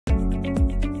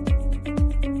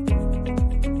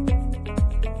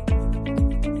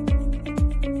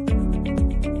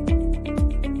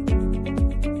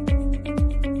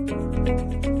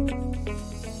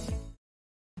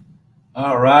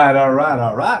All right, all right,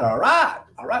 all right, all right,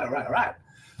 all right, all right, all right.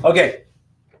 Okay.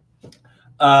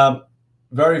 Um,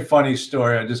 Very funny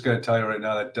story. I'm just going to tell you right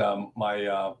now that on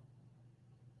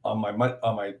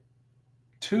my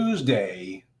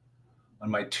Tuesday on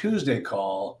my Tuesday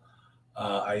call,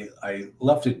 I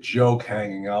left a joke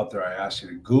hanging out there. I asked you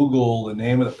to Google the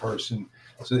name of the person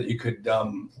so that you could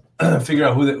figure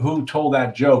out who told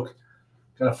that joke.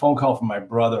 Got a phone call from my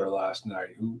brother last night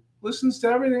who listens to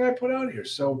everything I put out here.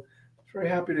 So very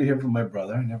happy to hear from my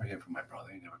brother. I never hear from my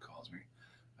brother. He never calls me.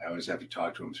 I always have to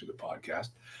talk to him through the podcast.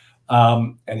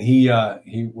 And he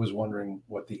was wondering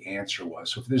what the answer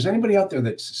was. So if there's anybody out there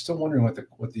that's still wondering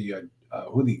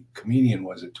who the comedian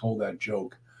was that told that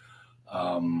joke,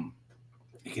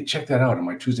 you can check that out on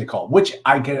my Tuesday call. Which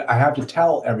I have to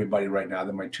tell everybody right now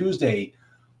that my Tuesday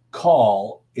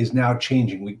call is now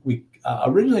changing. We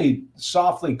originally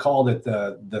softly called it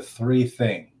the three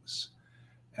things,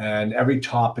 and every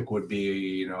topic would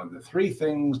be the three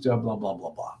things, blah blah blah blah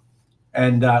blah.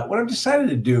 And what I've decided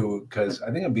to do, because I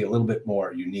think it'll be a little bit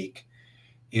more unique,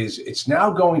 is it's now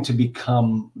going to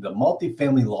become the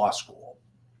multifamily law school,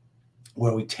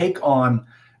 where we take on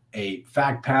a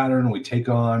fact pattern, we take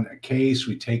on a case,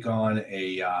 we take on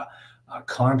a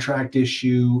contract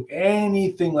issue,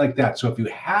 anything like that. So if you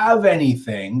have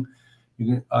anything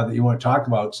that you want to talk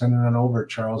about, send it on over at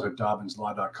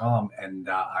charles@dobbenslaw.com, and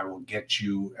I will get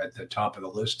you at the top of the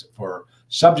list for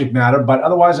subject matter. But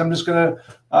otherwise, I'm just going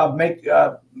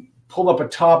to pull up a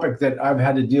topic that I've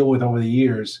had to deal with over the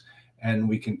years, and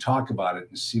we can talk about it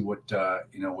and see what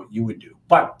you would do.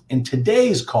 But in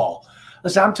today's call,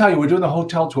 listen, I'm telling you, we're doing the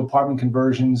hotel to apartment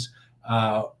conversions,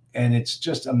 and it's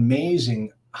just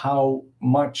amazing how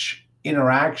much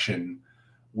interaction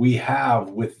we have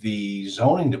with the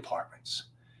zoning departments.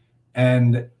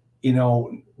 And,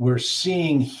 we're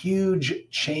seeing huge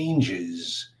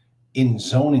changes in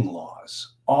zoning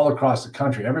laws all across the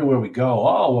country. Everywhere we go,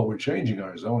 oh, well, we're changing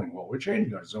our zoning. Well, we're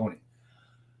changing our zoning.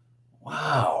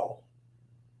 Wow.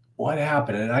 What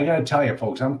happened? And I got to tell you,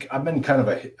 folks, I've been kind of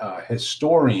a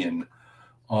historian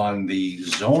on the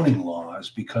zoning laws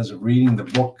because of reading the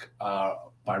book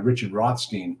by Richard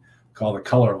Rothstein called The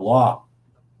Color of Law.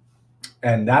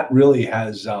 And that really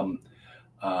has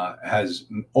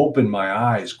opened my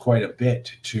eyes quite a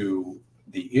bit to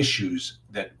the issues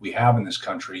that we have in this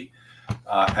country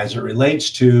as it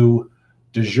relates to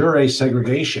de jure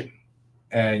segregation.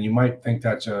 And you might think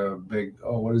that's a big,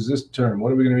 what is this term?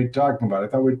 What are we going to be talking about? I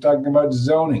thought we were talking about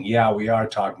zoning. Yeah, we are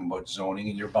talking about zoning,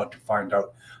 and you're about to find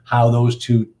out how those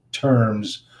two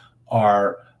terms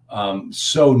are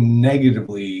so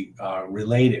negatively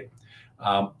related.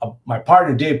 My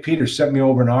partner, Dave Peters, sent me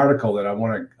over an article that I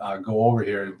want to go over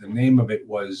here. The name of it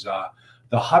was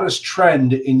The Hottest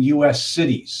Trend in U.S.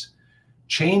 Cities,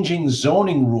 Changing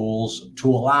Zoning Rules to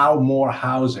Allow More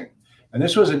Housing. And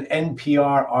this was an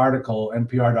NPR article,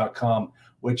 npr.com,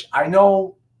 which I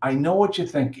know what you're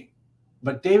thinking.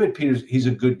 But David Peters, he's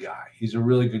a good guy. He's a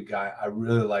really good guy. I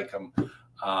really like him.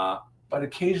 But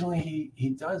occasionally he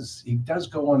does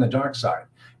go on the dark side,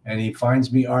 and he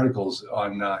finds me articles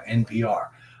on NPR.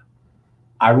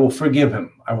 I will forgive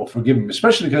him.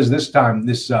 Especially because this time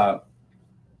this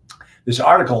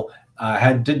article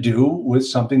had to do with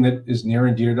something that is near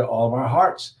and dear to all of our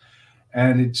hearts.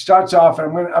 And it starts off, and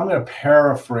I'm going to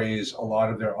paraphrase a lot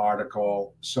of their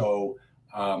article, so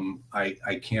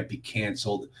I can't be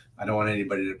canceled. I don't want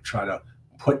anybody to try to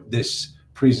put this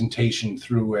presentation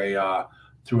through a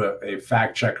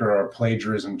fact checker or a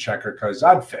plagiarism checker, because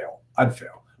I'd fail.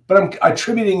 But I'm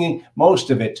attributing most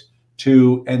of it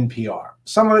to NPR.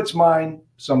 Some of it's mine,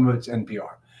 some of it's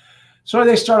NPR. So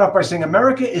they start off by saying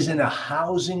America is in a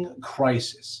housing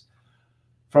crisis.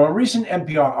 From a recent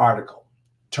NPR article,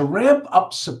 to ramp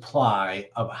up supply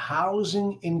of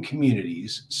housing in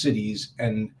communities, cities,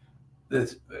 and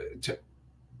let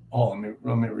me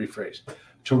rephrase.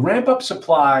 To ramp up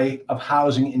supply of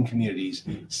housing in communities,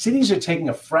 cities are taking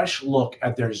a fresh look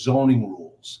at their zoning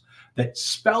rules that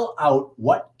spell out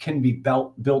what can be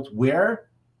built where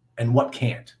and what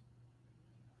can't.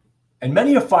 And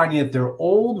many are finding that their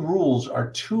old rules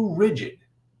are too rigid,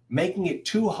 making it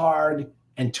too hard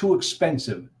and too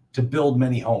expensive to build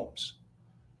many homes.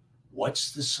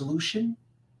 What's the solution?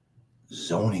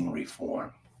 Zoning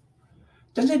reform.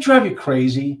 Doesn't it drive you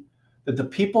crazy that the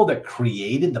people that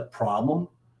created the problem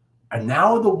are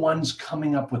now the ones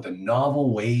coming up with the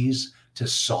novel ways to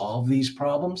solve these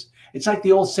problems? It's like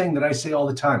the old saying that I say all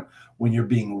the time: when you're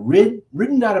being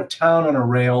ridden out of town on a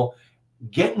rail,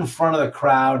 get in front of the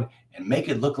crowd and make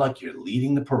it look like you're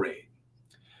leading the parade.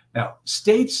 Now,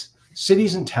 states,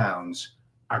 cities, and towns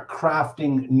are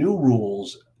crafting new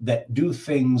rules that do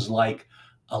things like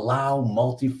allow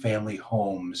multifamily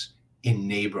homes in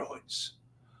neighborhoods.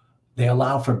 They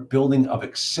allow for building of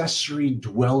accessory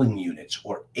dwelling units,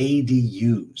 or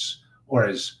ADUs, or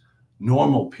as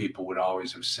normal people would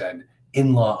always have said,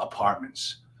 in-law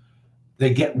apartments.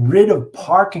 They get rid of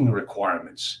parking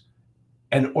requirements,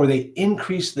 or they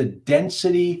increase the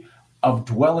density of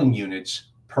dwelling units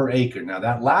per acre. Now,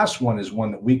 that last one is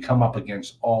one that we come up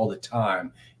against all the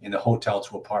time in the hotel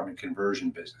to apartment conversion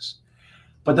business.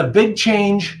 But the big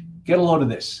change, get a load of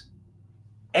this,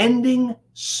 ending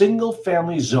single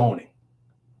family zoning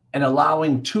and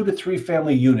allowing 2 to 3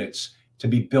 family units to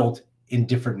be built in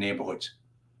different neighborhoods.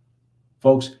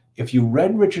 Folks, if you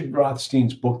read Richard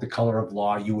Rothstein's book, The Color of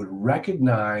Law, you would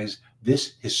recognize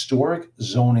this historic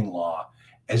zoning law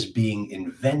as being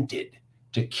invented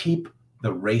to keep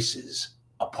the races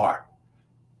apart.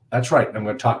 That's right. I'm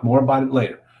going to talk more about it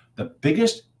later. The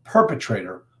biggest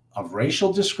perpetrator of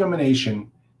racial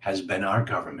discrimination has been our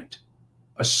government,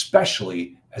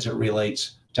 especially as it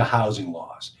relates to housing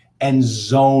laws and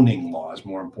zoning laws,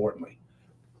 more importantly.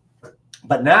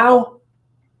 But now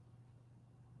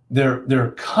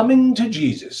they're coming to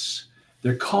Jesus.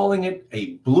 They're calling it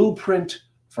a blueprint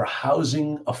for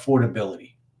housing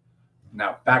affordability.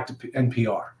 Now, back to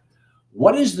NPR.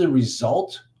 What is the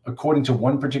result, according to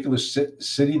one particular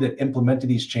city that implemented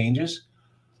these changes?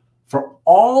 For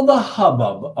all the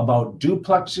hubbub about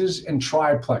duplexes and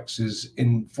triplexes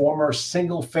in former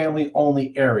single-family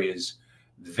only areas,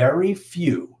 very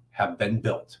few have been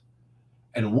built.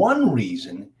 And one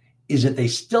reason is that they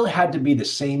still had to be the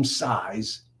same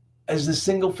size as the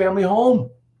single-family home,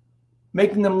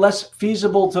 making them less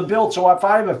feasible to build. So if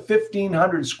I have a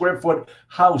 1,500 square foot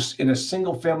house in a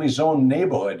single-family zone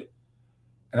neighborhood,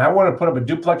 and I want to put up a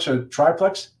duplex or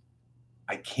triplex,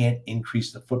 I can't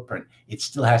increase the footprint. It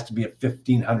still has to be a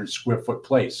 1,500 square foot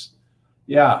place.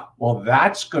 Yeah, well,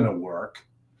 that's going to work.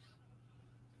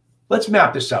 Let's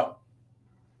map this out.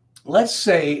 Let's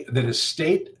say that a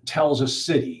state tells a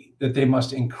city that they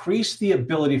must increase the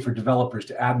ability for developers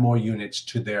to add more units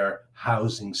to their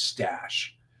housing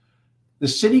stash. The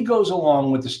city goes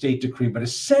along with the state decree, but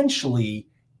essentially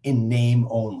in name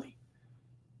only.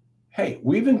 Hey,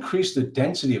 we've increased the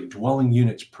density of dwelling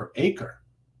units per acre,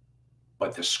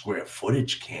 but the square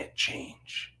footage can't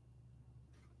change.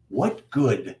 What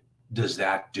good does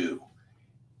that do?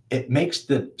 It makes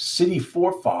the city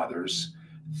forefathers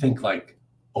think like,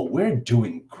 oh, we're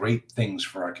doing great things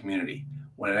for our community,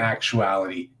 when in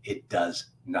actuality, it does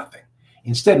nothing.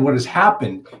 Instead, what has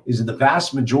happened is that the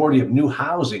vast majority of new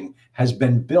housing has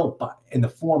been built in the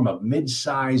form of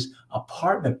mid-size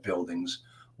apartment buildings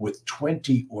with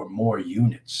 20 or more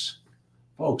units.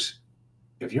 Folks,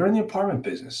 if you're in the apartment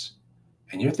business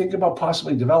and you're thinking about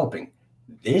possibly developing,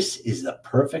 this is the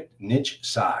perfect niche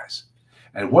size.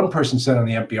 And one person said on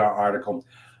the NPR article,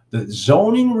 the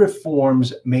zoning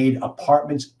reforms made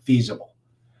apartments feasible.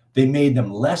 They made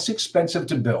them less expensive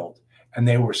to build. And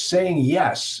they were saying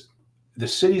yes, the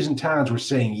cities and towns were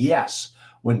saying yes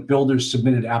when builders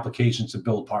submitted applications to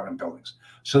build apartment buildings.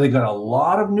 So they got a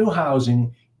lot of new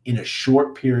housing in a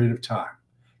short period of time.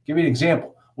 Give you an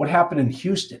example. What happened in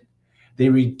Houston? They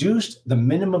reduced the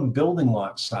minimum building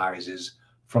lot sizes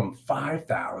from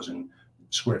 5,000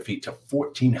 square feet to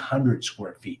 1,400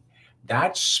 square feet.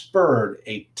 That spurred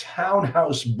a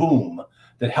townhouse boom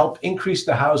that helped increase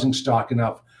the housing stock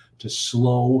enough to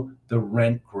slow the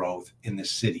rent growth in the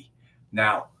city.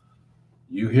 Now,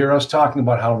 you hear us talking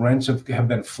about how rents have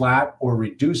been flat or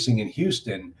reducing in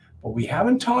Houston, but we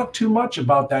haven't talked too much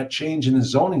about that change in the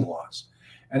zoning laws.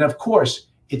 And of course,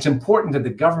 it's important that the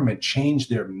government change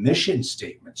their mission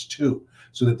statements too,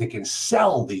 so that they can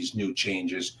sell these new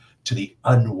changes to the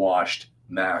unwashed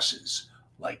masses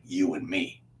like you and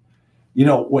me. You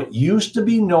know, what used to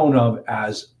be known of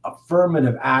as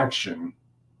affirmative action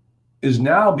is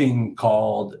now being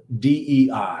called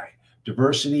DEI,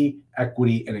 diversity,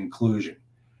 equity, and inclusion.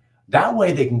 That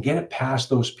way they can get it past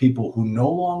those people who no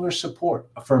longer support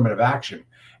affirmative action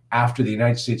after the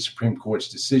United States Supreme Court's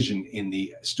decision in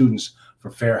the Students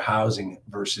for Fair Housing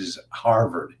versus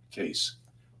Harvard case.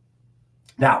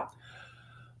 Now,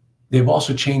 they've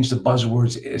also changed the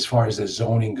buzzwords as far as the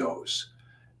zoning goes.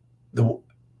 The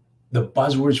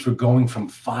buzzwords for going from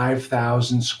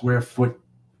 5,000 square foot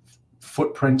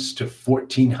footprints to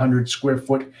 1,400 square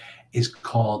foot is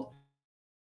called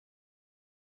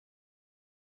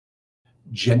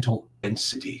gentle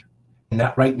density. And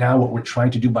that right now, what we're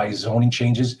trying to do by zoning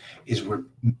changes is we're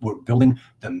building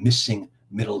the missing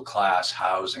middle class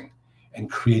housing and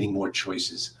creating more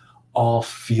choices, all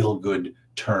feel good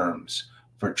terms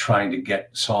for trying to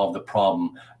solve the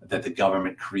problem that the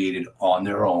government created on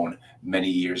their own many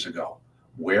years ago.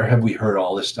 Where have we heard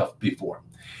all this stuff before?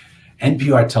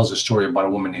 NPR tells a story about a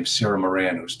woman named Sarah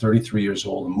Moran, who's 33 years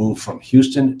old and moved from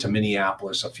Houston to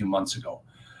Minneapolis a few months ago,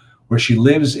 where she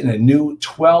lives in a new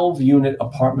 12-unit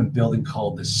apartment building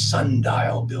called the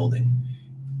Sundial Building.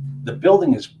 The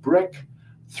building is brick,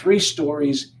 3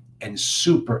 stories, and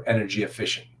super energy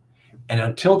efficient. And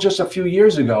until just a few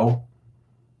years ago,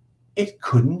 it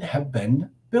couldn't have been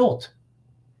built.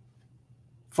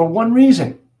 For one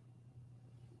reason: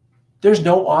 there's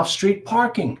no off-street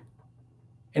parking.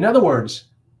 In other words,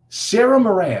 Sarah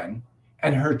Moran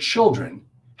and her children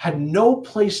had no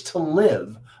place to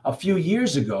live a few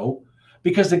years ago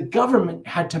because the government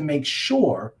had to make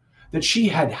sure that she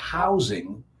had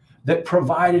housing that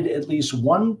provided at least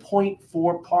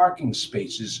 1.4 parking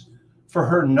spaces for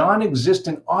her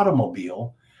non-existent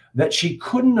automobile that she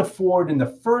couldn't afford in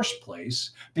the first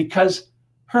place because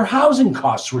her housing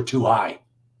costs were too high.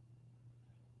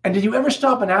 And did you ever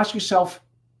stop and ask yourself,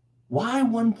 why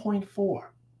 1.4?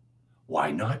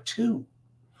 Why not 2?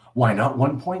 Why not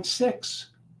 1.6?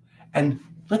 And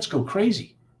let's go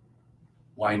crazy.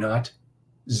 Why not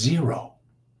 0?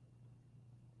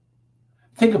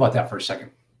 Think about that for a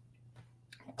second.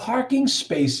 Parking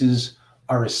spaces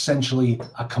are essentially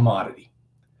a commodity.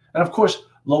 And of course,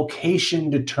 location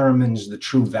determines the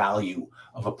true value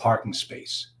of a parking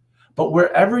space. But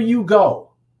wherever you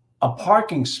go, a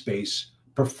parking space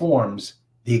performs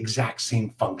the exact same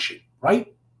function,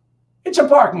 right? It's a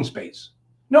parking space.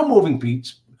 No moving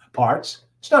parts.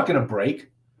 It's not going to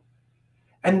break.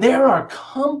 And there are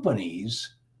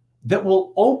companies that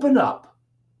will open up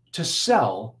to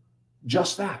sell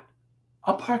just that,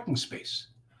 a parking space.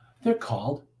 They're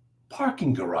called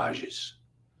parking garages.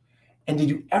 And did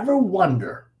you ever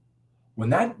wonder, when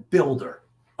that builder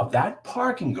of that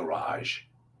parking garage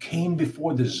came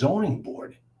before the zoning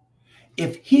board,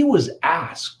 if he was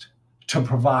asked to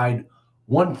provide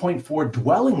 1.4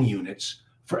 dwelling units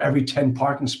for every 10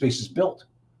 parking spaces built,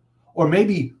 or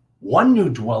maybe 1 new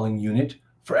dwelling unit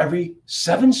for every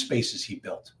 7 spaces he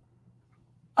built?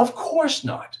 Of course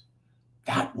not.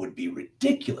 That would be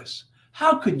ridiculous.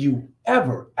 How could you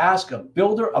ever ask a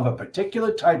builder of a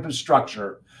particular type of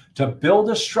structure to build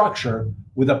a structure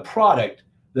with a product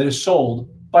that is sold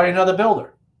by another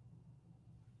builder?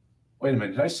 Wait a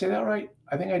minute, did I say that right?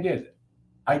 I think I did.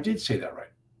 I did say that right.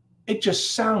 It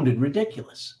just sounded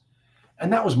ridiculous.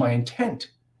 And that was my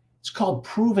intent. It's called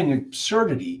proving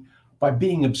absurdity by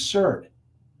being absurd.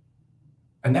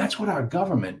 And that's what our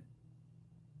government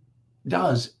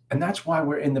does. And that's why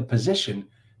we're in the position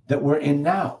that we're in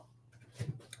now.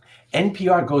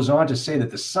 NPR goes on to say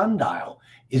that the sundial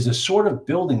is the sort of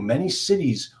building many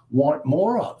cities want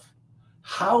more of.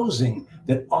 Housing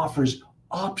that offers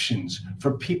options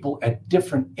for people at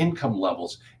different income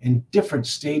levels in different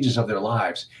stages of their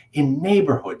lives, in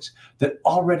neighborhoods that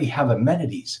already have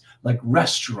amenities like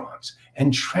restaurants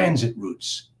and transit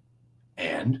routes,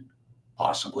 and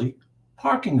possibly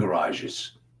parking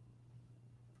garages.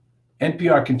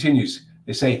 NPR continues.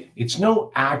 They say, it's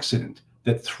no accident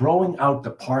that throwing out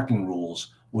the parking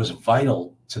rules was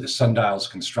vital to the sundial's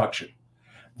construction.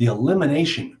 The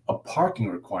elimination of parking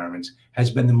requirements has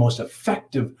been the most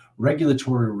effective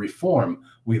regulatory reform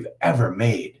we've ever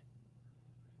made.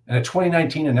 And a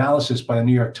 2019 analysis by the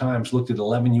New York Times looked at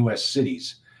 11 U.S.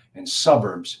 cities and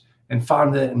suburbs and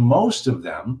found that in most of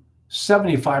them,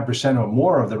 75% or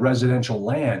more of the residential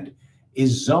land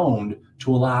is zoned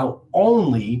to allow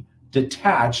only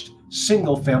detached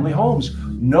single-family homes.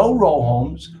 No row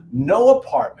homes, no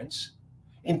apartments.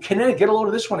 In Connecticut, get a load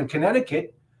of this one, in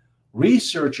Connecticut,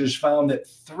 researchers found that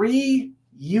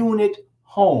 3-unit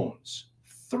homes,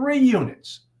 3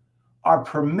 units, are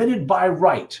permitted by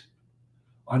right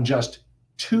on just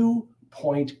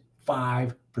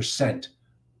 2.5%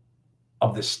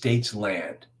 of the state's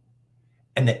land,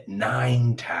 and that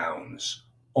 9 towns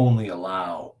only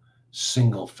allow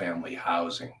single-family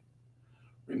housing.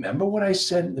 Remember what I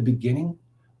said at the beginning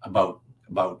about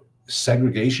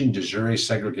segregation, de jure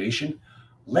segregation?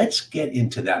 Let's get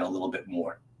into that a little bit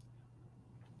more.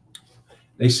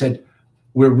 They said,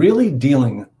 we're really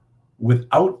dealing with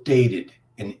outdated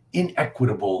and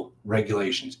inequitable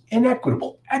regulations.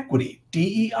 Inequitable, equity,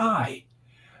 DEI,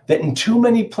 that in too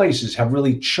many places have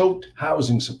really choked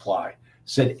housing supply,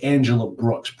 said Angela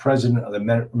Brooks, president of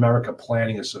the America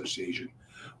Planning Association,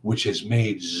 which has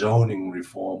made zoning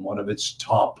reform one of its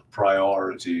top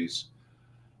priorities.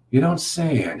 You don't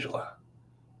say, Angela.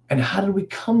 And how did we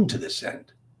come to this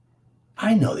end?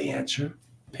 I know the answer.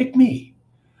 Pick me.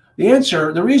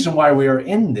 The reason why we are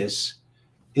in this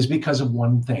is because of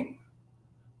one thing: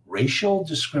 racial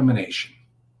discrimination.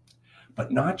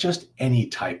 But not just any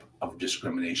type of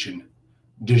discrimination,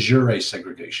 de jure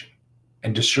segregation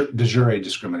and de jure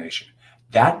discrimination.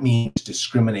 That means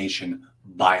discrimination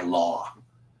by law.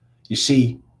 You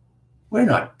see, we're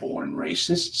not born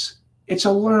racists. It's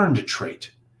a learned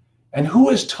trait. And who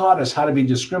has taught us how to be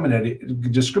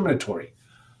discriminatory?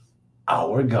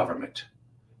 Our government.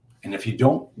 And if you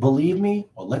don't believe me,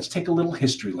 well, let's take a little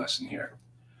history lesson here.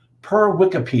 Per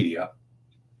Wikipedia,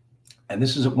 and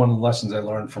this is one of the lessons I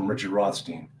learned from Richard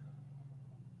Rothstein,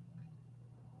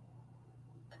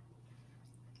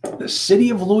 the city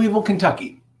of Louisville,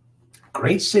 Kentucky,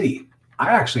 great city. I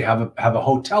actually have a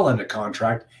hotel under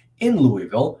contract in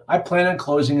Louisville. I plan on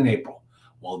closing in April.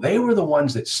 Well, they were the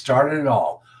ones that started it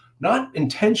all, not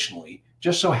intentionally,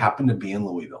 just so happened to be in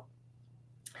Louisville.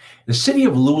 The city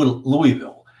of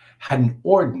Louisville had an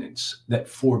ordinance that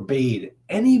forbade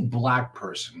any Black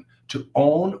person to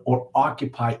own or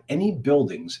occupy any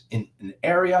buildings in an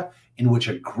area in which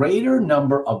a greater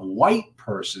number of white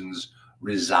persons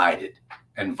resided,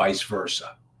 and vice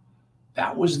versa.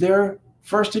 That was their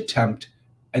first attempt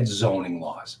at zoning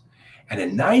laws. And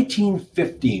in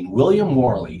 1915, William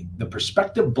Worley, the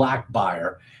prospective Black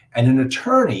buyer and an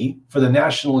attorney for the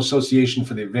National Association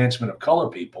for the Advancement of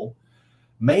Colored People,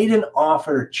 made an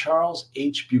offer to Charles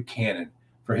H. Buchanan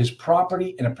for his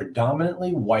property in a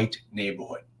predominantly white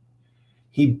neighborhood.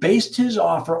 He based his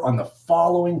offer on the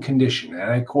following condition, and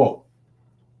I quote,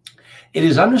 "It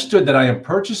is understood that I am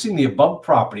purchasing the above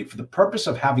property for the purpose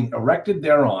of having erected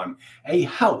thereon a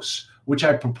house which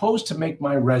I propose to make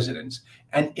my residence,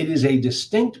 and it is a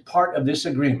distinct part of this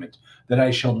agreement that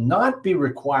I shall not be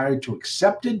required to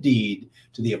accept a deed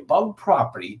to the above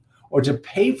property or to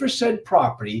pay for said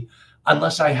property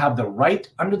unless I have the right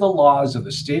under the laws of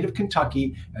the state of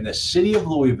Kentucky and the city of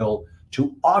Louisville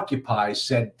to occupy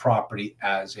said property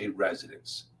as a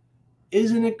residence."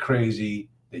 Isn't it crazy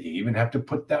that you even have to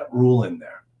put that rule in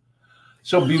there?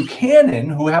 So Buchanan,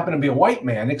 who happened to be a white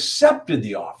man, accepted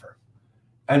the offer.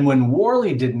 And when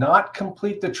Worley did not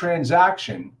complete the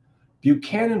transaction,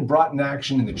 Buchanan brought an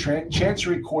action in the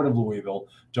Chancery Court of Louisville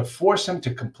to force him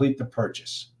to complete the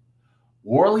purchase.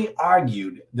 Worley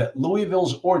argued that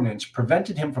Louisville's ordinance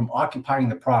prevented him from occupying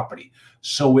the property,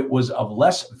 so it was of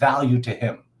less value to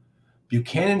him.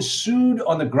 Buchanan sued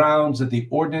on the grounds that the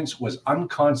ordinance was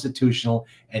unconstitutional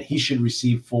and he should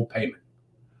receive full payment.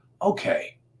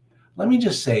 Okay, let me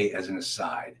just say as an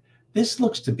aside, this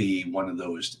looks to be one of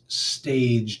those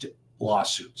staged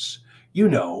lawsuits. You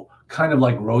know, kind of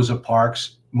like Rosa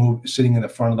Parks sitting in the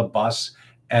front of the bus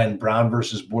and Brown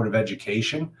versus Board of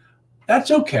Education.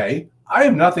 That's okay. I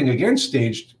have nothing against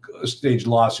staged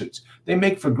lawsuits. They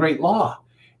make for great law.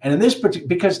 And in this particular,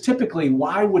 because typically,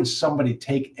 why would somebody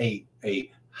take a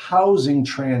housing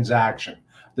transaction,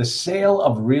 the sale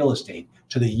of real estate,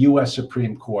 to the U.S.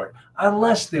 Supreme Court,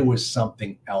 unless there was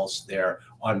something else there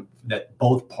that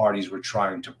both parties were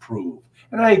trying to prove?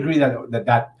 And I agree and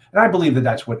I believe that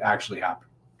that's what actually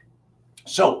happened.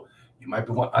 So you might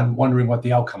be wondering what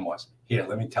the outcome was. Here,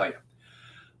 let me tell you.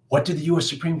 What did the U.S.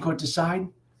 Supreme Court decide?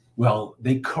 Well,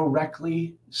 they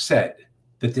correctly said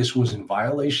that this was in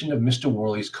violation of Mr.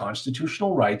 Worley's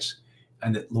constitutional rights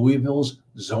and that Louisville's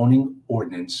zoning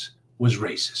ordinance was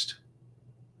racist.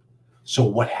 So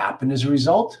what happened as a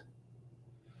result?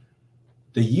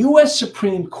 The U.S.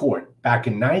 Supreme Court back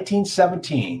in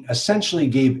 1917 essentially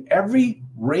gave every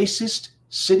racist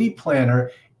city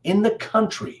planner in the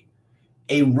country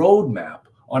a roadmap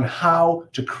on how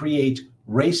to create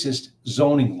racist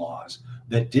zoning laws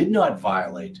that did not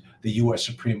violate the U.S.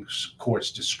 Supreme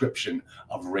Court's description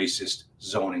of racist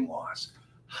zoning laws.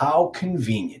 How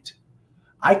convenient.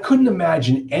 I couldn't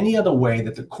imagine any other way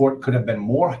that the court could have been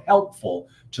more helpful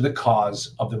to the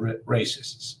cause of the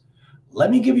racists. Let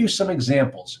me give you some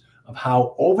examples of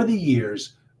how over the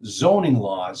years zoning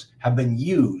laws have been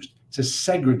used to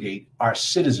segregate our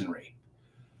citizenry.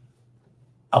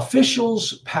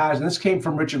 Officials passed, and this came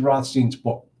from Richard Rothstein's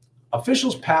book,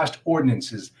 officials passed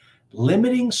ordinances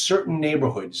limiting certain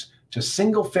neighborhoods to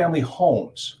single-family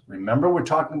homes. Remember, we're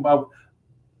talking about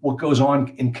what goes on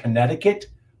in Connecticut,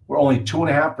 where only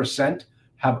 2.5%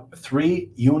 have 3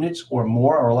 units or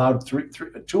more, are allowed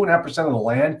 2.5% of the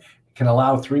land can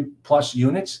allow 3+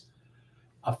 units.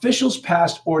 Officials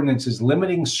passed ordinances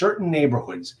limiting certain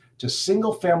neighborhoods to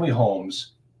single-family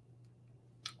homes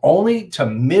only to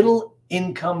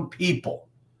middle-income people.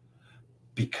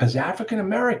 Because African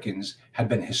Americans had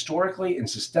been historically and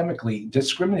systemically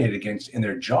discriminated against in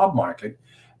their job market,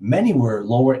 many were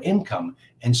lower income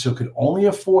and so could only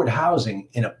afford housing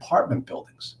in apartment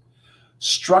buildings,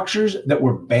 structures that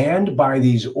were banned by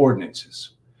these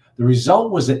ordinances. The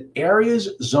result was that areas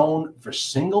zoned for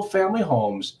single-family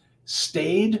homes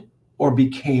stayed or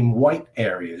became white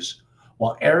areas,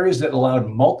 while areas that allowed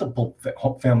multiple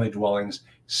family dwellings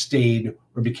stayed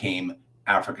or became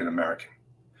African American.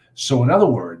 So in other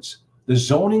words, the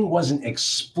zoning wasn't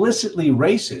explicitly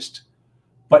racist,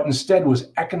 but instead was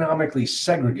economically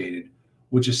segregated,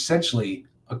 which essentially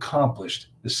accomplished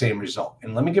the same result.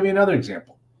 And let me give you another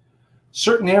example.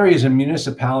 Certain areas in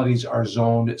municipalities are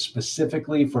zoned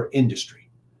specifically for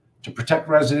industry to protect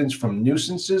residents from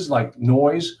nuisances like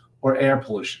noise or air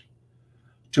pollution.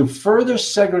 To further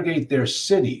segregate their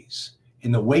cities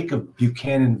in the wake of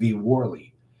Buchanan v.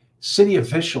 Worley, city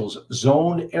officials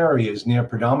zoned areas near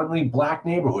predominantly Black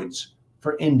neighborhoods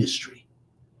for industry.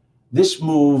 This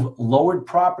move lowered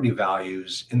property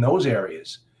values in those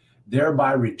areas,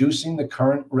 thereby reducing the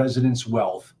current residents'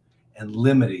 wealth and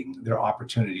limiting their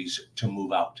opportunities to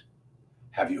move out.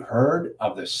 Have you heard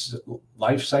of this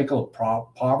life cycle of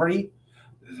poverty?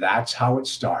 That's how it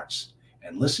starts.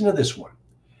 And listen to this one.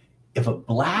 If a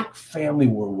Black family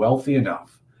were wealthy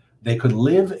enough, they could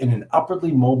live in an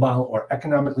upwardly mobile or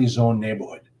economically zoned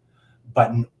neighborhood.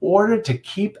 But in order to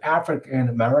keep African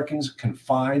Americans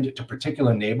confined to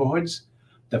particular neighborhoods,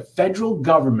 the federal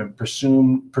government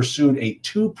pursued a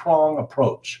two-pronged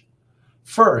approach.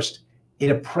 First,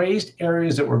 it appraised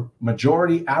areas that were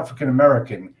majority African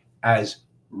American as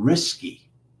risky,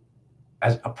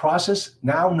 as a process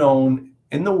now known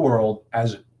in the world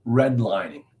as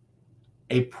redlining,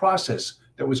 a process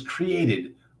that was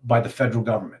created by the federal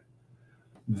government.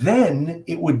 Then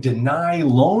it would deny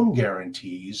loan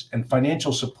guarantees and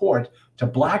financial support to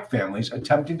Black families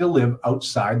attempting to live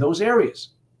outside those areas.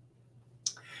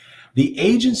 The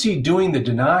agency doing the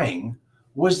denying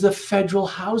was the Federal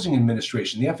Housing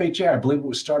Administration, the FHA. I believe it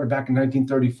was started back in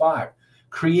 1935,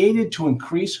 created to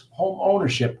increase home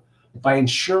ownership by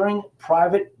ensuring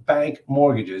private bank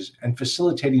mortgages and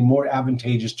facilitating more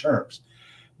advantageous terms.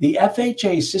 The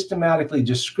FHA systematically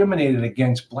discriminated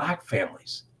against Black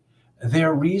families.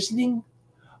 Their reasoning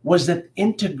was that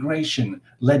integration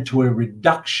led to a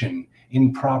reduction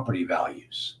in property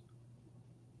values.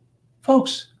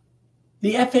 Folks,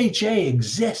 the FHA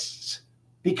exists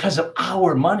because of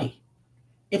our money.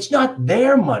 It's not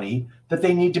their money that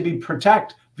they need to be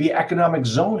protected via economic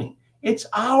zoning. It's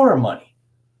our money.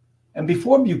 And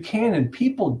before Buchanan,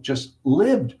 people just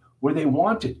lived where they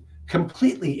wanted,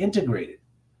 completely integrated.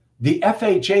 The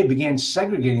FHA began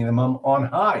segregating them on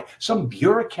high. Some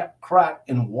bureaucrat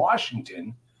in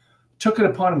Washington took it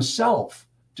upon himself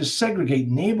to segregate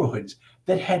neighborhoods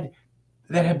that had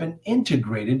been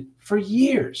integrated for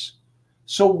years.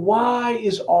 So why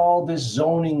is all this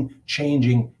zoning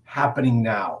changing happening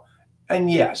now? And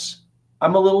yes,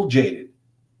 I'm a little jaded.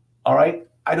 All right.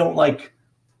 I don't like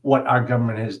what our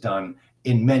government has done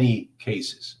in many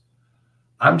cases.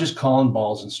 I'm just calling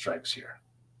balls and strikes here.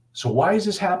 So why is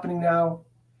this happening now?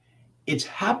 It's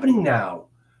happening now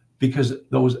because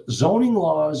those zoning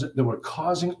laws that were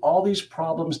causing all these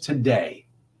problems today,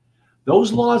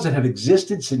 those laws that have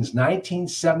existed since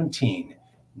 1917,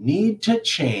 need to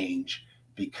change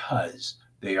because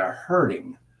they are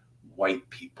hurting white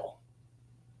people.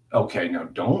 Okay, now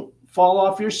don't fall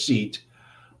off your seat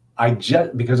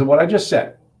because of what I just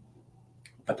said.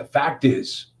 But the fact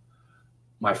is,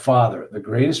 my father, the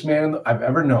greatest man I've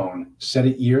ever known, said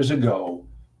it years ago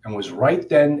and was right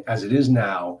then as it is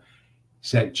now,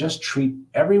 said, just treat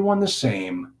everyone the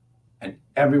same and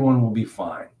everyone will be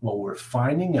fine. Well, we're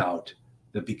finding out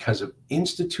that because of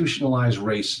institutionalized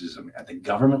racism at the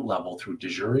government level through de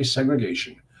jure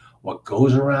segregation, what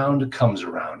goes around comes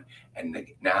around. And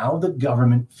now the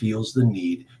government feels the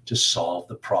need to solve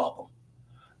the problem.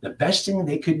 The best thing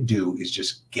they could do is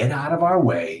just get out of our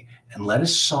way and let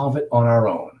us solve it on our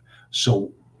own.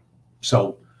 So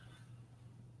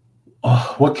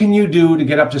what can you do to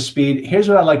get up to speed? Here's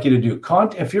what I'd like you to do.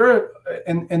 If you're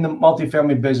in the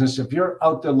multifamily business, if you're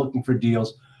out there looking for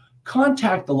deals,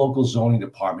 contact the local zoning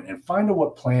department and find out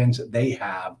what plans they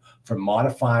have for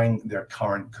modifying their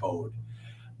current code.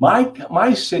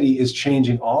 My city is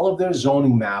changing all of their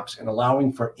zoning maps and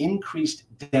allowing for increased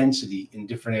density in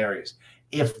different areas.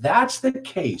 If that's the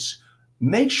case,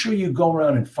 make sure you go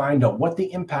around and find out what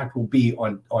the impact will be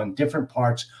on different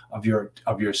parts of your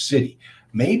city.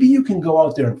 Maybe you can go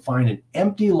out there and find an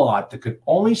empty lot that could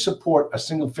only support a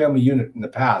single family unit in the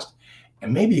past,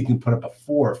 and maybe you can put up a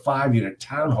 4 or 5 unit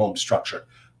townhome structure.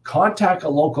 Contact a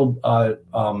local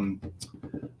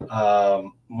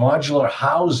modular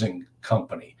housing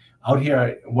company. Out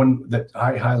here, one that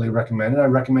I highly recommend, and I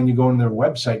recommend you going to their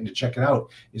website and to check it out,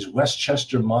 is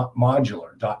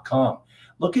westchestermodular.com.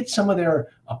 Look at some of their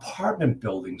apartment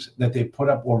buildings that they put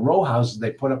up, or row houses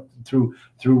they put up through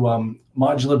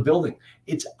modular building.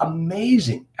 It's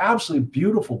amazing, absolutely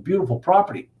beautiful, beautiful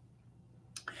property.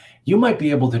 you might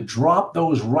be able to drop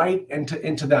those right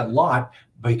into that lot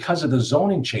because of the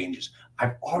zoning changes.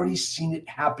 I've already seen it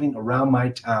happening around my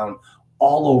town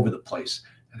all over the place.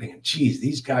 I'm thinking, geez,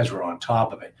 these guys were on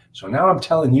top of it. So now I'm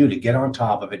telling you to get on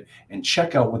top of it and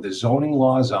check out what the zoning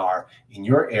laws are in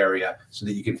your area so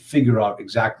that you can figure out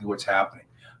exactly what's happening.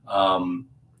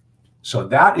 So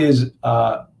that is,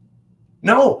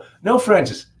 no,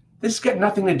 Francis, this has got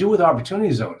nothing to do with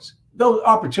opportunity zones. Those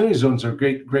opportunity zones are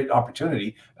great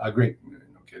opportunity. No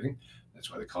kidding.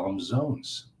 That's why they call them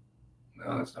zones.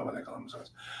 No, that's not why they call them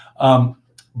zones.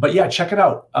 But yeah, check it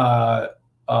out.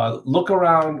 Look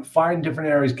around, find different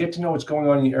areas, get to know what's going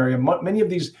on in your area. Many of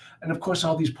these, and of course,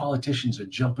 all these politicians are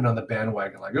jumping on the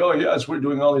bandwagon like, oh, yes, we're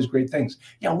doing all these great things.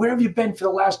 Yeah, where have you been for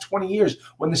the last 20 years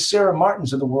when the Sarah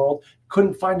Martins of the world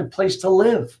couldn't find a place to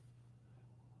live?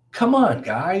 Come on,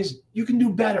 guys. You can do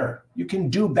better. You can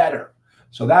do better.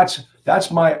 So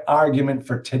that's my argument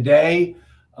for today.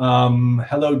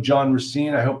 Hello, John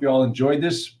Racine. I hope you all enjoyed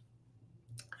this.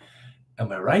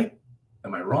 Am I right?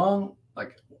 Am I wrong?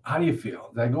 Like, how do you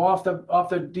feel? Did I go off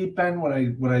the deep end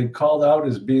when I called out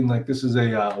as being like this is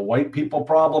a white people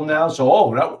problem now?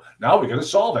 So now we're gonna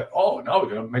solve it. Oh, now we're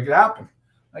gonna make it happen.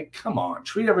 Like, come on,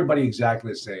 treat everybody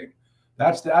exactly the same.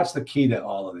 That's the key to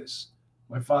all of this.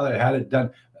 My father had it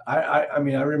done. I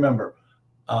mean, I remember,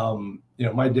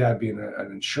 my dad being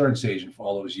an insurance agent for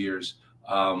all those years.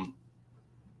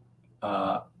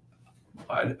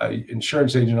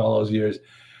 Insurance agent all those years.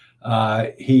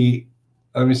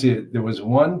 Let me see. There was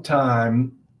one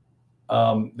time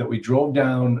that we drove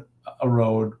down a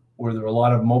road where there were a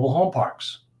lot of mobile home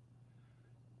parks.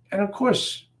 And of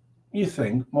course, you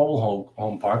think mobile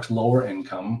home parks, lower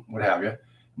income, what have you.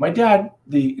 My dad,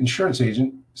 the insurance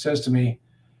agent, says to me,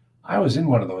 I was in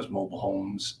one of those mobile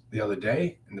homes the other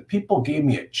day, and the people gave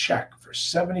me a check for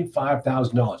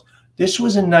 $75,000. This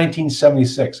was in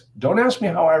 1976. Don't ask me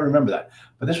how I remember that,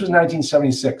 but this was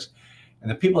 1976.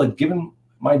 And the people had given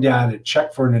my dad a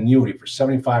check for an annuity for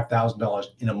 $75,000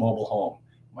 in a mobile home.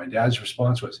 My dad's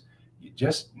response was, you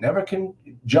just never can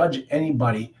judge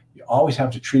anybody. You always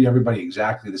have to treat everybody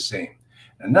exactly the same.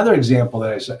 Another example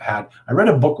that I read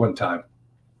a book one time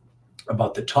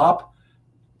about the top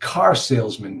car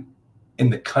salesman in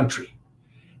the country.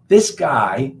 This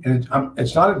guy, and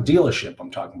it's not a dealership I'm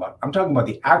talking about. I'm talking about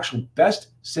the actual best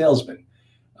salesman.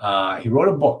 He wrote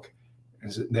a book.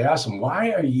 And they asked him,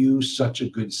 why are you such a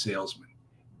good salesman?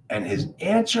 And his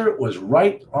answer was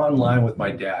right on line with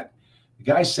my dad. The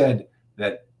guy said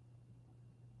that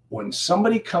when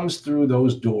somebody comes through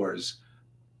those doors,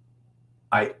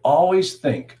 I always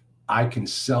think I can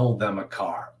sell them a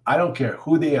car. I don't care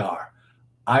who they are.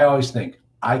 I always think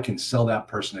I can sell that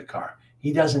person a car.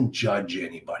 He doesn't judge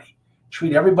anybody.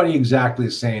 Treat everybody exactly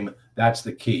the same. That's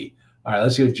the key. All right,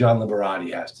 let's see what John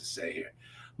Liberati has to say here.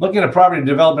 Looking at a property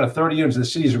development of 30 units, the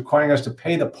city is requiring us to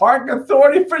pay the parking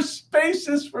authority for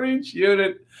spaces for each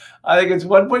unit. I think it's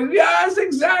 1 point. Yes,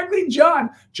 exactly, John.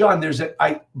 John,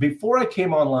 before I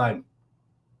came online,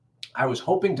 I was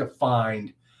hoping to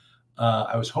find the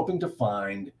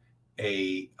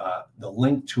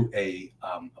link to a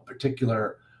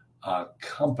particular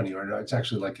company, or it's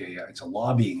actually like it's a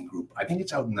lobbying group. I think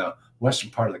it's out in the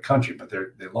western part of the country, but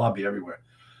they lobby everywhere,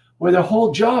 where their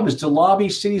whole job is to lobby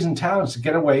cities and towns to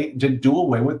do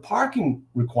away with parking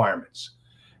requirements,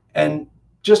 and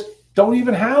just don't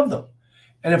even have them.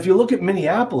 And if you look at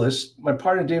Minneapolis, my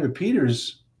partner David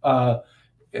Peters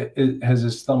has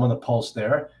his thumb on the pulse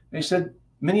there. And he said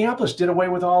Minneapolis did away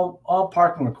with all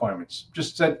parking requirements.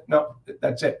 Just said no,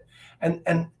 that's it.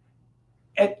 And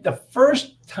at the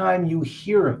first time you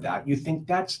hear of that, you think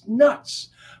that's nuts.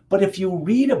 But if you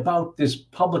read about this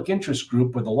public interest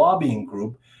group or the lobbying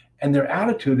group, and their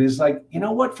attitude is like, you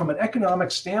know what, from an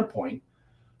economic standpoint,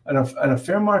 in a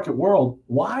fair market world,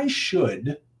 why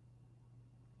should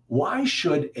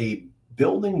a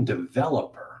building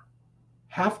developer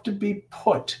have to be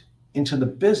put into the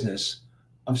business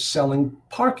of selling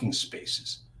parking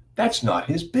spaces? That's not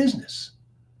his business.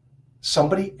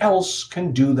 Somebody else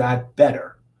can do that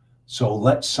better. So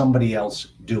let somebody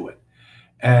else do it.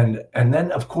 And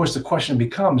then, of course, the question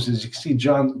becomes, as you can see,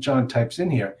 John types in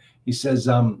here, he says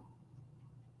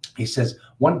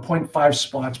 1.5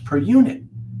 spots per unit.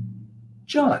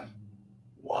 John,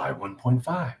 why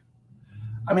 1.5?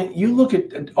 I mean, you look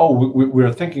at,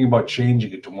 we're thinking about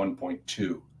changing it to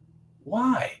 1.2.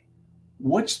 Why?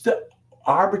 What's the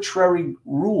arbitrary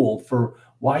rule for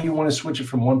why you want to switch it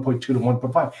from 1.2 to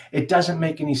 1.5? It doesn't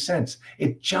make any sense.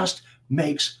 It just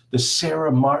makes the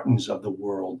Sarah Martins of the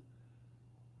world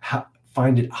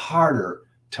find it harder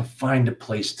to find a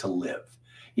place to live.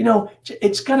 You know,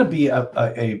 it's got to be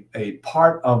a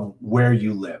part of where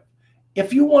you live.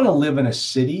 If you want to live in a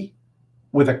city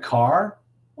with a car,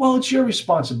 well, it's your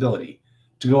responsibility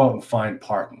to go out and find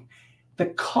parking. The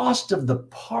cost of the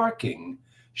parking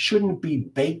shouldn't be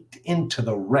baked into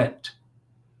the rent.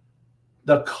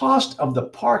 The cost of the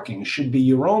parking should be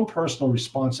your own personal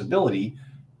responsibility,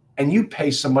 and you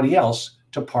pay somebody else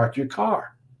to park your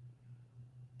car.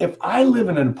 If I live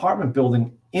in an apartment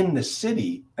building in the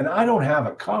city and I don't have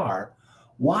a car,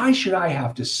 why should I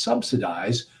have to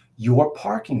subsidize your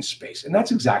parking space? And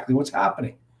that's exactly what's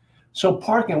happening. So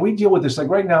parking, we deal with this like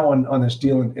right now on this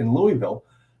deal in Louisville.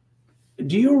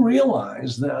 Do you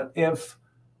realize that if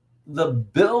the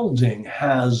building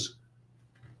has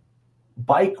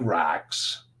bike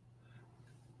racks,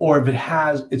 or if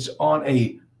it's on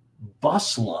a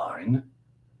bus line,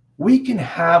 we can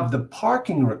have the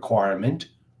parking requirement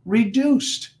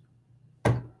reduced?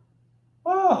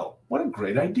 Oh, what a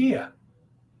great idea.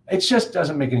 It just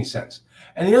doesn't make any sense.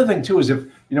 And the other thing too is if,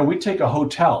 we take a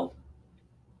hotel,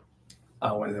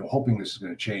 I'm hoping this is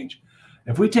going to change.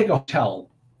 If we take a hotel,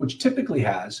 which typically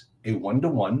has a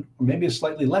 1-to-1, or maybe a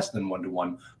slightly less than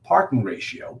 1-to-1 parking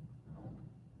ratio,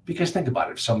 because think about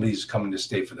it, if somebody's coming to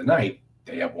stay for the night,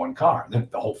 they have one car. Then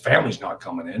the whole family's not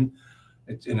coming in.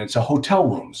 And it's a hotel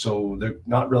room, so there's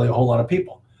not really a whole lot of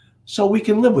people. So we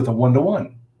can live with a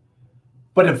 1-to-1.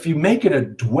 But if you make it a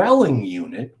dwelling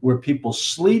unit where people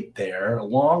sleep there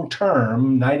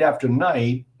long-term, night after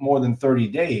night, more than 30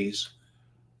 days,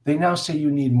 they now say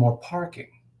you need more parking.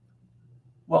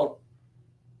 Well,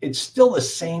 it's still the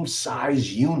same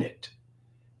size unit.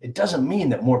 It doesn't mean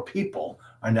that more people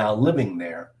are now living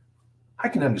there. I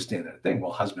can understand that thing.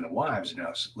 Well, husband and wives are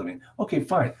now living. Okay,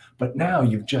 fine. But now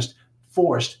you've just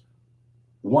forced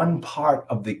one part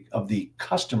of the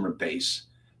customer base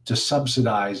to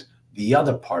subsidize the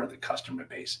other part of the customer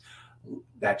base.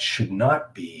 That should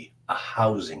not be a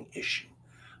housing issue.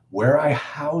 Where I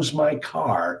house my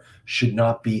car should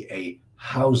not be a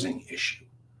housing issue.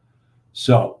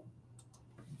 So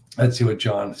let's see what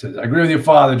John says. I agree with your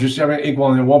father. Just having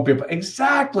equal and it won't be.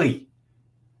 Exactly.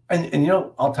 And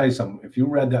I'll tell you something. If you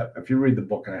read the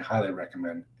book, and I highly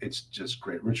recommend, it's just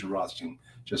great. Richard Rothstein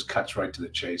just cuts right to the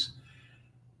chase.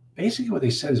 Basically what they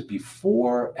said is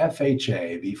before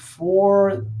FHA,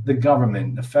 before the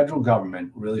government, the federal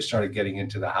government really started getting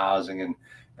into the housing and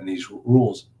these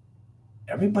rules,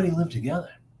 everybody lived together.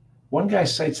 One guy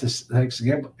cites this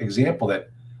example that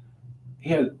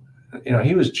he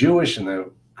was Jewish and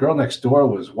the girl next door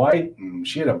was white and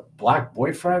she had a black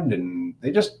boyfriend and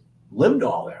they just lived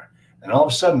all there. And all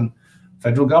of a sudden,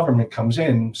 federal government comes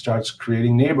in, starts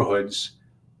creating neighborhoods.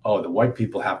 Oh, the white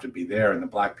people have to be there and the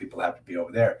black people have to be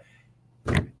over there.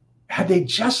 Had they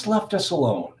just left us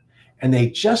alone and they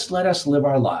just let us live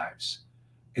our lives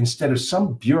instead of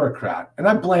some bureaucrat, and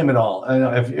I blame it all. And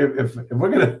if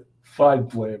we're going to find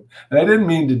blame, and I didn't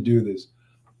mean to do this,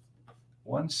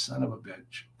 one son of a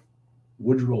bitch,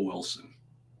 Woodrow Wilson.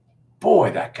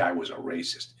 Boy, that guy was a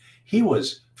racist. He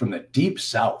was from the deep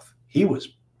South. He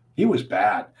was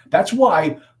bad. That's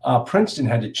why Princeton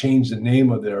had to change the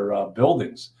name of their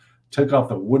buildings. Took off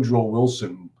the Woodrow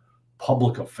Wilson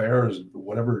Public Affairs,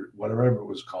 whatever it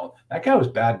was called. That guy was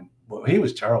bad. Well, he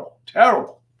was terrible.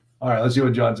 Terrible. All right, let's see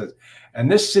what John says. And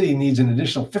this city needs an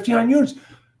additional 59 units.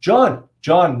 John,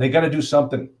 they got to do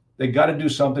something. They got to do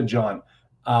something, John.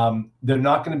 They're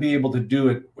not going to be able to do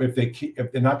it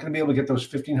if they're not going to be able to get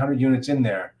those 1,500 units in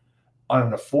there on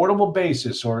an affordable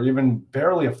basis or even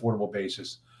barely affordable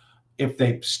basis if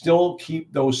they still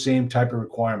keep those same type of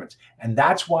requirements. And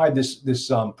that's why this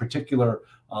particular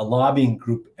lobbying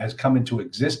group has come into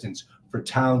existence for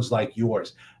towns like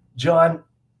yours. John,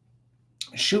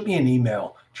 shoot me an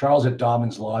email,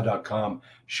 charles@dobbenslaw.com.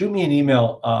 Shoot me an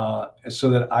email so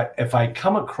that if I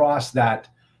come across that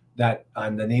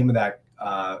on the name of that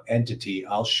entity,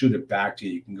 I'll shoot it back to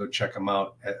you. You can go check them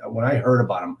out. When I heard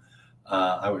about them,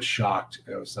 I was shocked.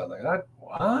 It was like,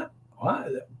 what?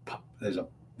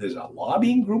 There's a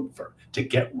lobbying group to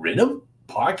get rid of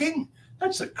parking?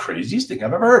 That's the craziest thing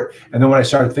I've ever heard. And then when I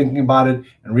started thinking about it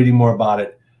and reading more about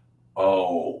it,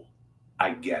 oh,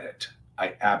 I get it.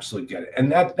 I absolutely get it.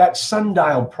 And that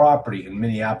Sundial property in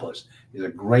Minneapolis is a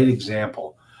great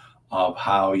example of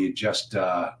how you just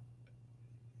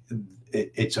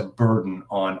it's a burden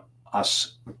on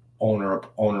us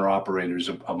owner operators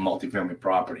of multifamily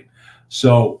property.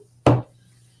 So,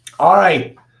 all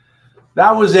right,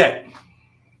 that was it.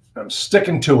 I'm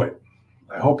sticking to it.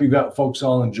 I hope you folks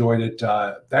all enjoyed it.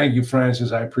 Thank you,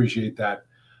 Francis. I appreciate that.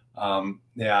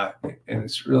 Yeah, and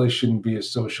it really shouldn't be a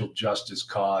social justice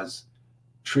cause.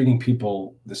 Treating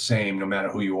people the same, no matter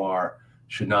who you are,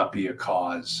 should not be a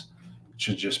cause. It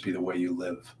should just be the way you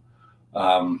live.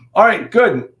 All right,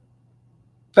 good.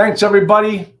 Thanks,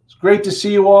 everybody. It's great to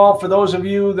see you all. For those of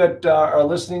you that are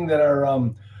listening that are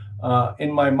in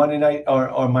my Monday night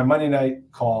or my Monday night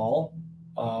call,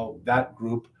 that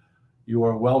group, you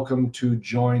are welcome to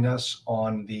join us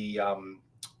on the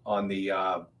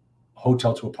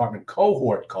hotel to apartment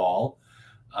cohort call,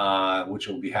 which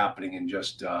will be happening in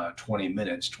just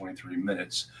 23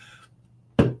 minutes.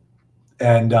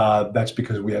 And that's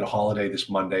because we had a holiday this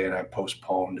Monday and I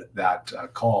postponed that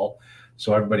call.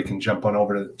 So everybody can jump on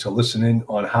over to listen in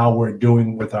on how we're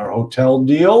doing with our hotel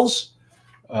deals.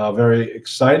 Very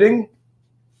exciting.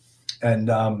 And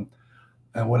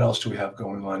what else do we have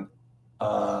going on?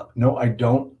 No, I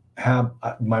don't have.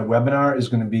 My webinar is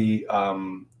going to be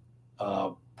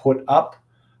put up.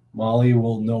 Molly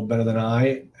will know better than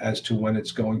I as to when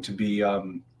it's going to be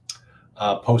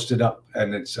posted up,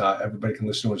 and it's everybody can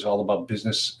listen to it. It's all about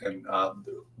business and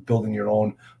building your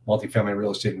own multifamily real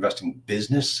estate investing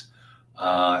business.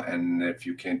 And if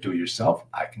you can't do it yourself,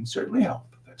 I can certainly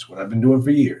help. That's what I've been doing for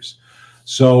years.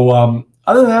 So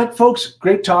other than that, folks,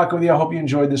 great talking with you. I hope you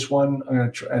enjoyed this one. I'm going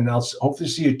to try, and I'll hopefully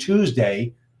see you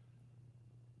Tuesday.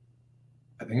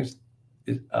 I think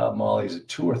it's Molly's at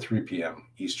 2 or 3 p.m.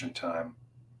 Eastern time.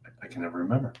 I can never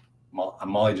remember.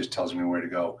 Molly just tells me where to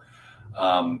go.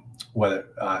 And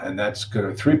that's going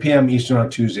to 3 p.m. Eastern on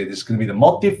Tuesday. This is going to be the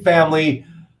multifamily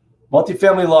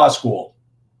law school.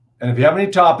 And if you have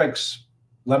any topics,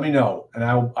 let me know, and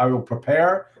I will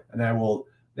prepare, and I will.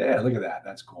 Yeah, look at that.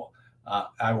 That's cool.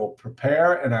 I will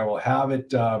prepare, and I will have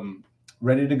it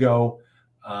ready to go.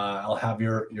 I'll have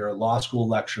your law school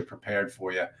lecture prepared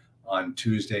for you on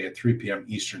Tuesday at 3 p.m.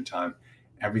 Eastern time.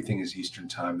 Everything is Eastern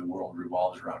time. The world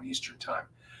revolves around Eastern time.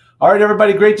 All right,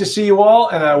 everybody. Great to see you all,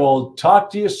 and I will talk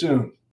to you soon.